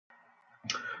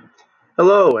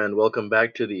Hello and welcome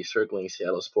back to the Circling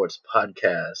Seattle Sports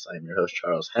Podcast. I'm your host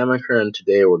Charles Hamaker, and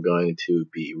today we're going to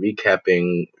be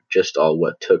recapping just all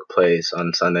what took place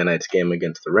on Sunday night's game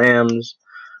against the Rams.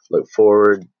 Look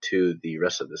forward to the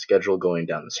rest of the schedule going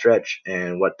down the stretch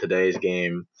and what today's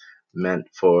game meant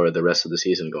for the rest of the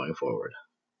season going forward.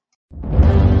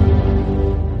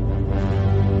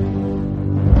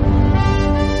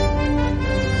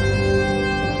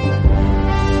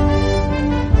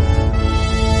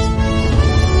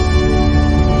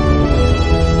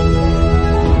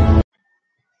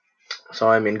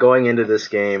 So, going into this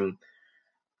game,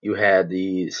 you had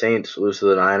the Saints lose to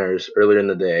the Niners earlier in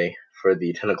the day for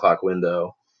the 10 o'clock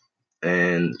window.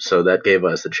 And so that gave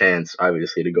us the chance,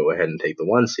 obviously, to go ahead and take the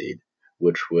 1 seed,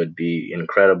 which would be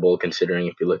incredible considering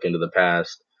if you look into the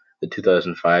past, the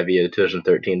 2005 year, the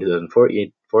 2013,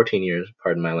 2014 years,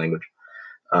 pardon my language,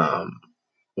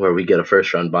 where we get a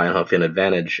first-round bye and hopefully an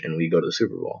advantage and we go to the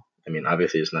Super Bowl.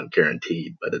 Obviously it's not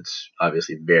guaranteed, but it's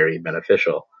obviously very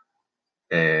beneficial.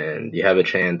 And you have a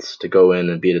chance to go in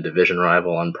and beat a division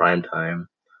rival on prime time.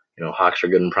 Hawks are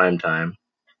good in prime time.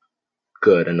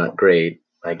 Good and not great,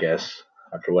 I guess,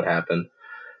 after what happened.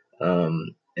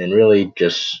 And really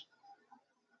just,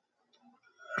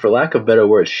 for lack of better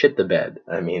words, shit the bed.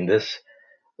 This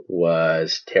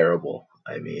was terrible.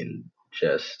 I'm going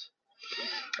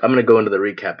to go into the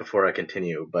recap before I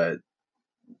continue, but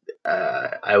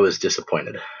I was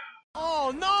disappointed.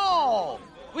 Oh no!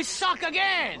 We suck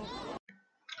again!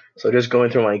 So just going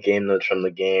through my game notes from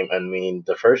the game,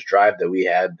 the first drive that we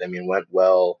had, went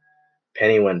well.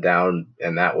 Penny went down,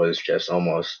 and that was just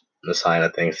almost the sign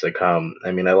of things to come.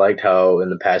 I liked how in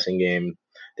the passing game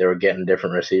they were getting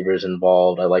different receivers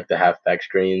involved. I liked the halfback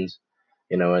screens.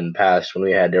 In the past, when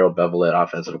we had Darrell Bevelette,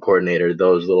 offensive coordinator,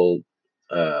 those little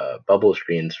bubble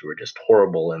screens were just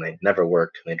horrible, and they never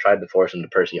worked. And they tried to force them to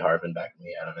Percy Harvin back in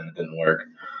the end, and it didn't work.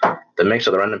 The mix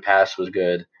of the run and pass was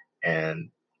good, and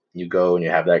you go and you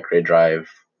have that great drive,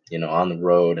 on the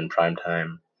road in prime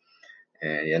time,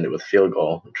 and you end it with a field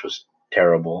goal, which was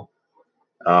terrible.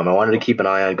 I wanted to keep an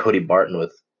eye on Cody Barton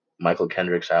with Michael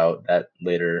Kendricks out. That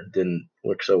later didn't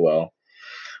work so well.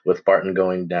 With Barton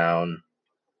going down,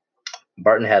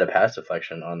 Barton had a pass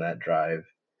deflection on that drive,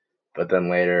 but then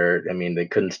later, they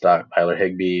couldn't stop Tyler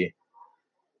Higbee.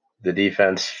 The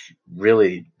defense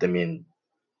really,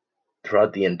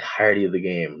 throughout the entirety of the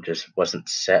game, just wasn't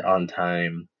set on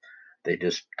time. They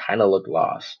just kind of looked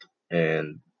lost,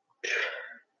 and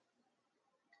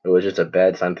it was just a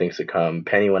bad sign of things to come.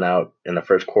 Penny went out in the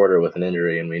first quarter with an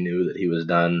injury, and we knew that he was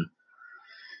done.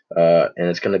 And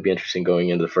it's going to be interesting going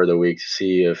into the further weeks to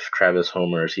see if Travis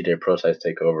Homer or CJ Prosise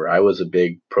take over. I was a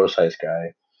big Prosise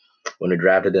guy when we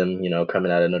drafted him,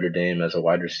 coming out of Notre Dame as a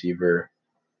wide receiver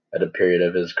at a period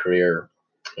of his career,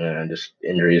 and just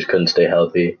injuries, couldn't stay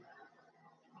healthy.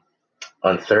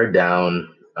 On third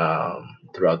down,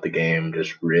 throughout the game,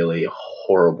 just really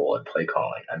horrible at play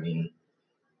calling.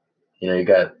 You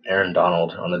got Aaron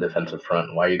Donald on the defensive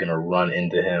front. Why are you going to run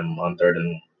into him on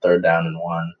third down and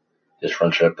 1? Just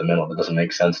run straight up the middle. That doesn't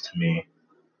make sense to me.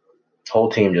 The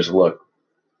whole team just looked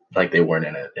like they weren't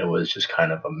in it. It was just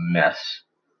kind of a mess.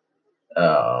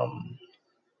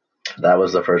 That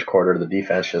was the first quarter. The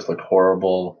defense just looked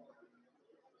horrible.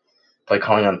 Play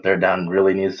calling on third down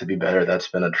really needs to be better. That's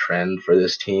been a trend for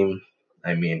this team.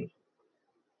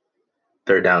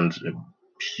 Third down's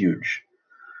huge.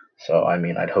 So,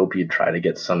 I'd hope you'd try to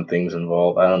get some things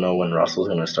involved. I don't know when Russell's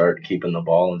going to start keeping the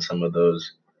ball in some of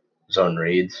those zone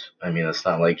reads. It's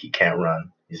not like he can't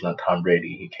run. He's not Tom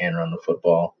Brady. He can run the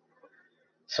football.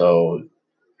 So,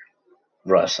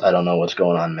 Russ, I don't know what's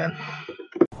going on, man.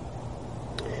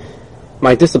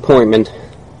 My disappointment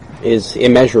is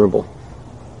immeasurable,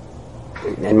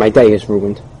 and my day is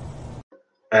ruined.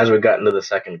 As we got into the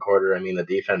second quarter, the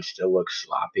defense still looks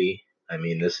sloppy.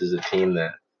 This is a team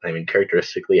that,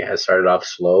 characteristically has started off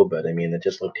slow, but, it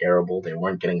just looked terrible. They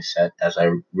weren't getting set, as I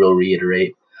will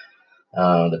reiterate.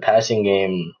 The passing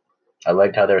game, I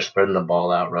liked how they were spreading the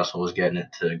ball out. Russell was getting it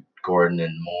to Gordon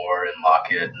and Moore and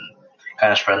Lockett and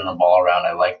kind of spreading the ball around.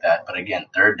 I like that. But again,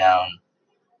 third down,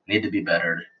 need to be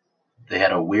better. They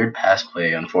had a weird pass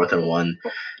play on 4th and 1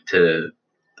 to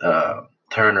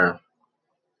Turner.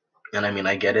 And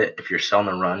I get it. If you're selling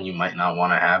the run, you might not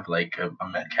want to have like a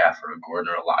Metcalf or a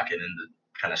Gordon or a Lockett in to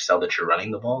kind of sell that you're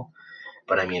running the ball.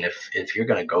 But if you're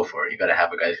going to go for it, you got to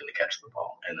have a guy who's going to catch the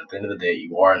ball. And at the end of the day,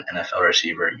 you are an NFL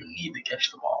receiver. You need to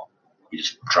catch the ball. You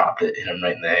just dropped it, hit him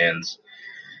right in the hands.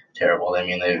 Terrible.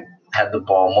 They had the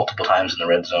ball multiple times in the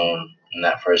red zone in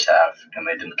that first half, and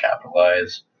they didn't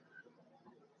capitalize.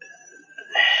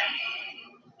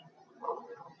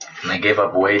 And they gave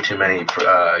up way too many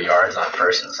yards on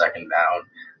first and second down.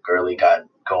 Gurley got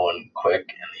going quick,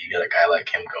 and you get a guy like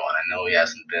him going. I know he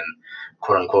hasn't been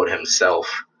quote unquote himself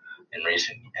in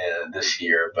recent this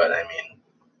year, but I mean,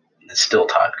 it's still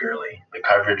Todd Gurley. The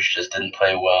coverage just didn't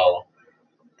play well.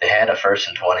 They had a 1st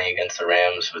and 20 against the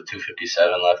Rams with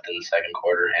 2:57 left in the second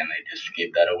quarter, and they just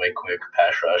gave that away quick.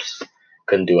 Pass rush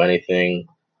couldn't do anything.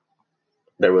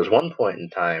 There was one point in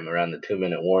time around the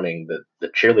 2-minute warning that the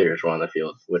cheerleaders were on the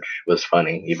field, which was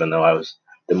funny, even though I was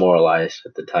demoralized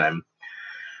at the time.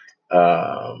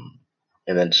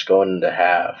 And then just going into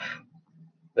half,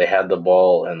 they had the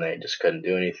ball and they just couldn't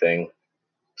do anything.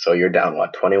 So you're down,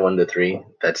 21-3?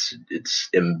 It's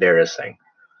embarrassing.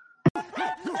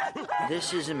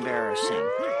 This is embarrassing.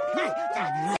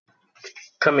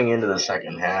 Coming into the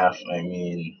second half, I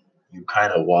mean, you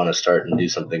kind of want to start and do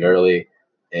something early,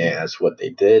 and that's what they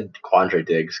did. Quandre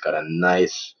Diggs got a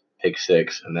nice pick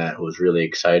six, and that was really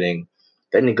exciting.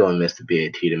 Then you go and miss the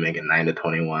BAT to make it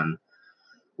 9-21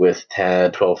 with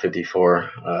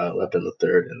 12:54 left in the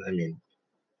third, and I mean,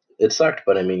 it sucked,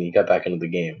 but I mean, he got back into the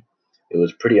game. It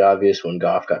was pretty obvious when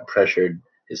Goff got pressured,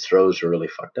 his throws were really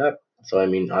fucked up. So, I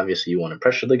mean, obviously you want to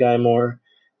pressure the guy more.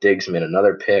 Diggs made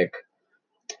another pick,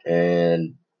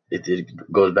 and it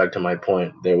goes back to my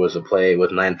point. There was a play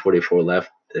with 9:44 left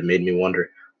that made me wonder,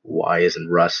 why isn't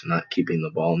Russ not keeping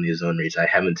the ball in these zone reads? I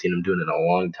haven't seen him doing it in a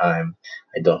long time.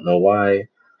 I don't know why.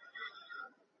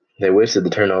 They wasted the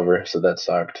turnover, so that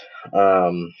sucked.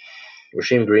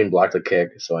 Rasheem Green blocked the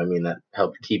kick, so I mean that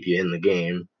helped keep you in the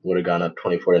game. Would have gone up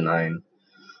 24-9.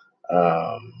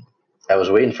 I was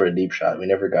waiting for a deep shot. We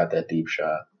never got that deep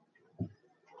shot.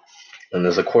 And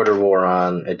there's a quarter wore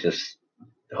on. I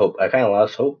kind of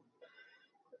lost hope.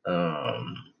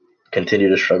 Continued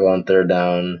to struggle on third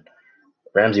down.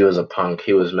 Ramsey was a punk.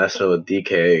 He was messing with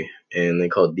DK, and they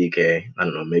called DK. I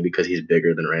don't know, maybe because he's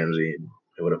bigger than Ramsey.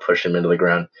 They would have pushed him into the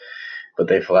ground. But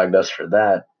they flagged us for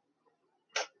that.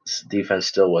 Defense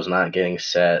still was not getting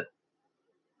set.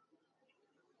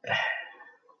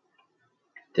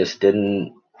 Just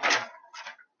didn't.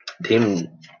 Team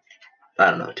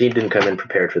didn't come in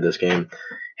prepared for this game.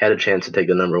 Had a chance to take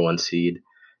the number 1 seed,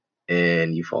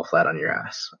 and you fall flat on your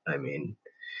ass. I mean,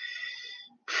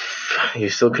 you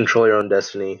still control your own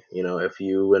destiny. You know, if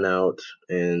you win out,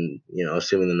 and, you know,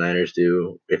 assuming the Niners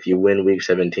do, if you win Week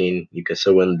 17, you can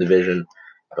still win the division.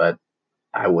 But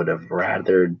I would have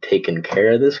rather taken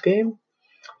care of this game,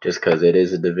 just because it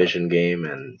is a division game,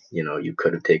 and, you know, you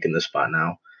could have taken the spot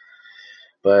now.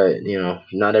 But, you know,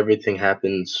 not everything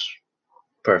happens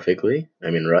perfectly.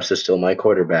 I mean, Russ is still my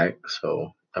quarterback,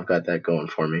 so I've got that going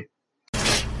for me.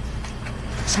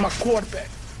 It's my quarterback.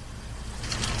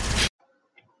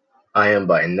 I am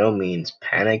by no means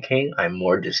panicking. I'm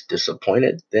more just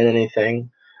disappointed than anything.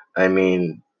 I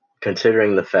mean,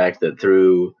 considering the fact that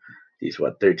through these,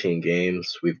 13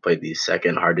 games, we've played the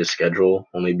second hardest schedule,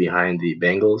 only behind the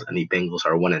Bengals, and the Bengals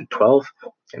are 1-12,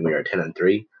 and we are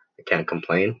 10-3. I can't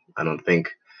complain. I don't think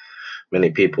many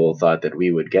people thought that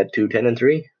we would get to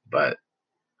 10-3, but,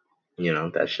 you know,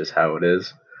 that's just how it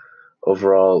is.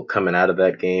 Overall, coming out of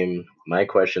that game, my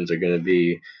questions are going to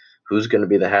be, who's going to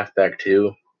be the halfback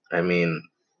 2? I mean,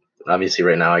 obviously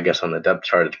right now, I guess on the depth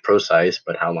chart, it's Procise,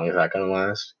 but how long is that going to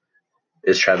last?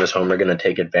 Is Travis Homer going to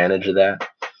take advantage of that?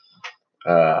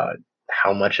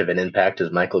 How much of an impact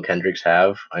does Michael Kendricks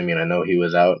have? I mean, I know he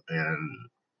was out, and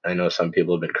I know some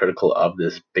people have been critical of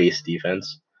this base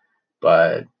defense,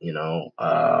 but, you know,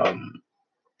 I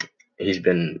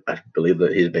believe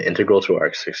that he's been integral to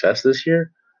our success this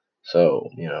year. So,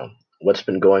 you know, what's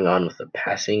been going on with the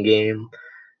passing game? I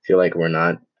feel like we're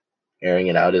not airing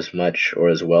it out as much or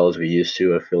as well as we used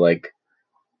to. I feel like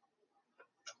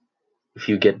if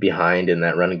you get behind in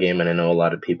that run game, and I know a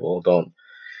lot of people don't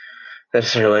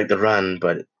necessarily like the run,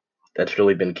 but that's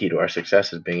really been key to our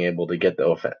success, is being able to get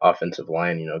the offensive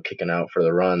line, you know, kicking out for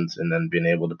the runs, and then being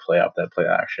able to play off that play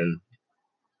action,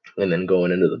 and then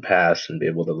going into the pass and be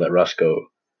able to let Russ go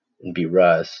and be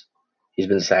Russ. He's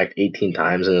been sacked 18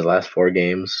 times in his last 4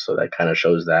 games, so that kind of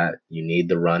shows that you need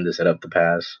the run to set up the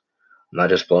pass. I'm not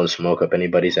just blowing smoke up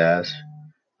anybody's ass.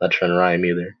 Not trying to rhyme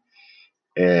either.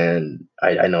 And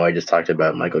I know I just talked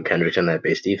about Michael Kendricks and that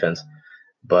base defense,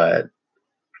 but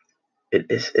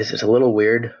it's a little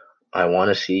weird. I want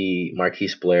to see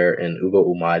Marquise Blair and Ugo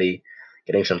Umadi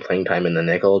getting some playing time in the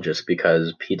nickel, just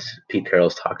because Pete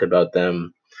Carroll's talked about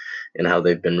them and how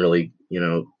they've been really, you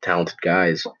know, talented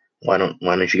guys. Why don't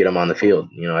you get them on the field?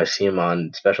 You know, I see them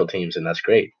on special teams, and that's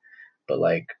great. But,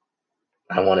 like,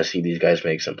 I want to see these guys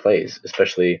make some plays,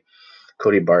 especially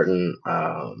Cody Barton.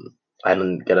 I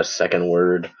didn't get a second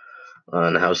word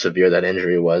on how severe that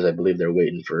injury was. I believe they're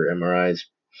waiting for MRIs.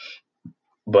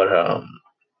 But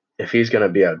if he's gonna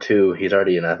be out too, he's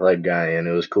already an athletic guy, and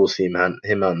it was cool seeing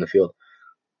him out in the field.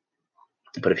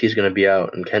 But if he's gonna be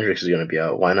out and Kendricks is gonna be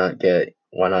out, why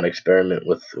not experiment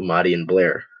with Umadi and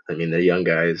Blair? I mean, they're young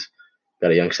guys,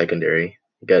 got a young secondary,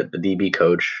 got the DB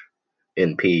coach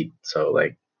in Pete, so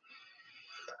like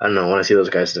I don't know, I want to see those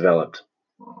guys developed.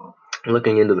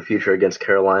 Looking into the future against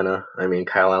Carolina, I mean,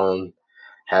 Kyle Allen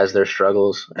has their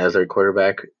struggles as their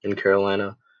quarterback in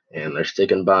Carolina, and they're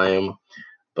sticking by him.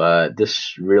 But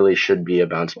this really should be a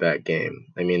bounce back game.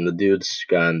 I mean, the dude's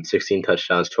gotten 16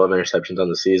 touchdowns, 12 interceptions on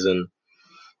the season.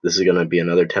 This is going to be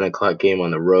another 10 o'clock game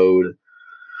on the road.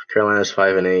 Carolina's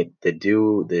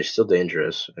 5-8. They're still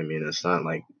dangerous. I mean, it's not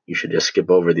like you should just skip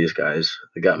over these guys.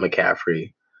 They got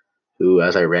McCaffrey, who,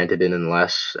 as I ranted in the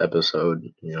last episode,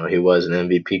 he was an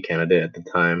MVP candidate at the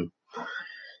time.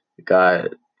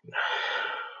 Got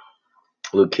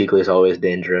Luke Kuechly is always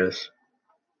dangerous.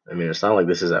 I mean, it's not like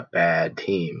this is a bad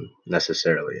team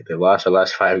necessarily. They lost their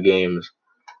last 5 games,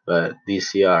 but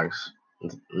these Seahawks,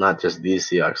 not just these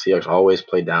Seahawks always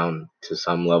play down to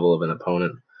some level of an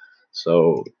opponent.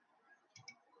 So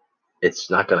it's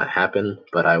not going to happen,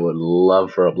 but I would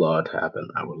love for a blowout to happen.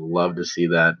 I would love to see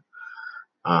that.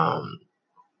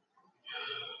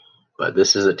 But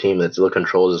this is a team that still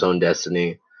controls its own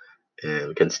destiny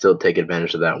and can still take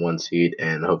advantage of that 1 seed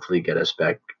and hopefully get us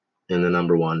back in the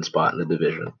number 1 spot in the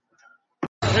division.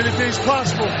 Anything's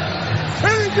possible.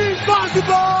 Anything's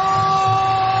possible!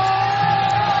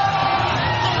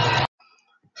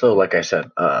 So, like I said,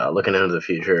 looking into the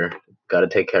future, got to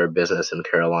take care of business in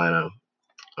Carolina.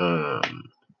 Be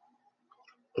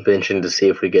interesting to see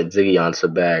if we get Ziggy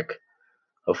Ansah back.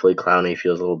 Hopefully Clowney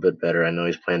feels a little bit better. I know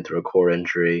he's playing through a core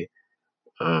injury.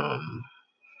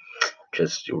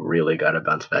 Just really got to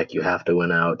bounce back. You have to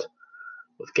win out.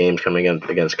 With games coming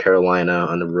against Carolina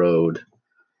on the road,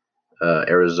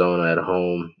 Arizona at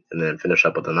home, and then finish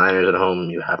up with the Niners at home,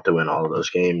 you have to win all of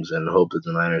those games and hope that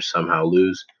the Niners somehow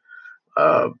lose.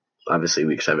 Obviously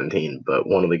week 17, but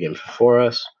one of the games before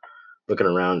us. Looking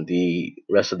around the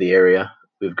rest of the area,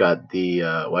 we've got the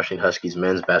Washington Huskies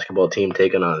men's basketball team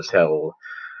taking on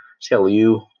Seattle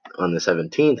U on the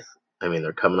 17th. I mean,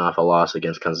 they're coming off a loss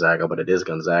against Gonzaga, but it is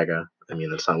Gonzaga. I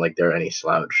mean, it's not like they're any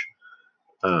slouch.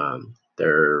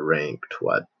 They're ranked,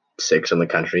 6 in the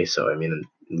country. So, I mean,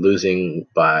 losing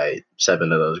by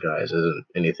 7 of those guys isn't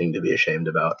anything to be ashamed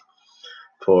about.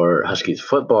 For Huskies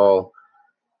football,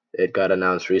 it got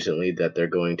announced recently that they're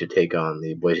going to take on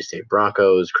the Boise State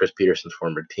Broncos, Chris Peterson's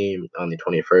former team, on the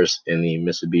 21st in the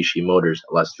Mitsubishi Motors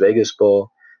Las Vegas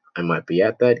Bowl. I might be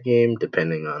at that game,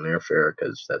 depending on airfare,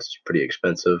 because that's pretty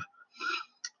expensive.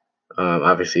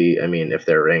 Obviously, I mean, if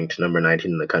they're ranked number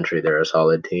 19 in the country, they're a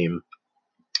solid team.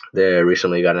 They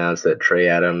recently got announced that Trey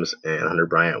Adams and Hunter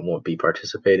Bryant won't be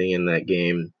participating in that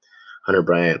game. Hunter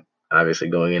Bryant, obviously,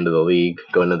 going into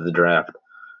the draft.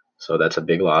 So that's a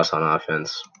big loss on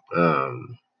offense.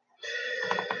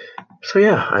 So,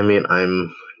 yeah, I mean,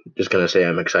 I'm just going to say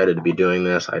I'm excited to be doing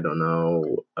this. I don't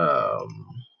know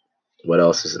what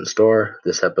else is in store.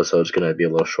 This episode's going to be a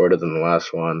little shorter than the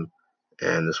last one.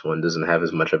 And this one doesn't have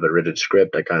as much of a rigid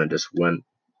script. I kind of just went,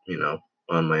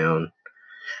 on my own.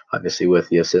 Obviously, with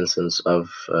the assistance of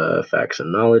facts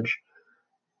and knowledge.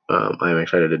 I'm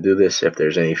excited to do this. If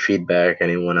there's any feedback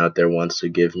anyone out there wants to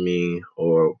give me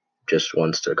or just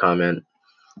wants to comment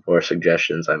or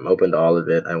suggestions, I'm open to all of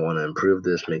it. I want to improve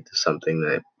this, make this something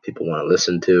that people want to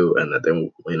listen to, and that they,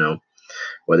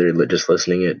 whether you're just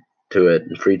listening to it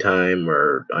in free time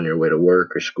or on your way to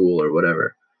work or school or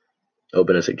whatever.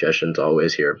 Open to suggestions,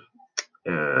 always here.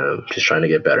 Just trying to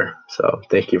get better. So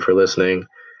thank you for listening.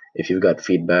 If you've got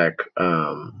feedback,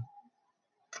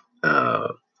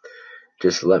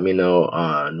 just let me know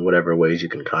on whatever ways you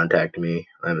can contact me.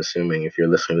 I'm assuming if you're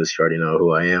listening to this, you already know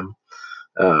who I am.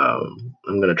 I'm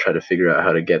going to try to figure out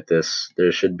how to get this.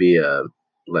 There should be a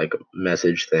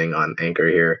message thing on Anchor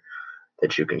here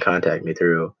that you can contact me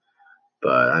through.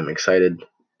 But I'm excited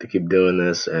to keep doing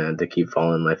this and to keep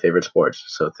following my favorite sports.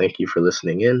 So thank you for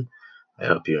listening in. I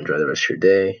hope you enjoy the rest of your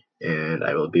day, and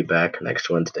I will be back next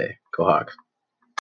Wednesday. Go Hawks.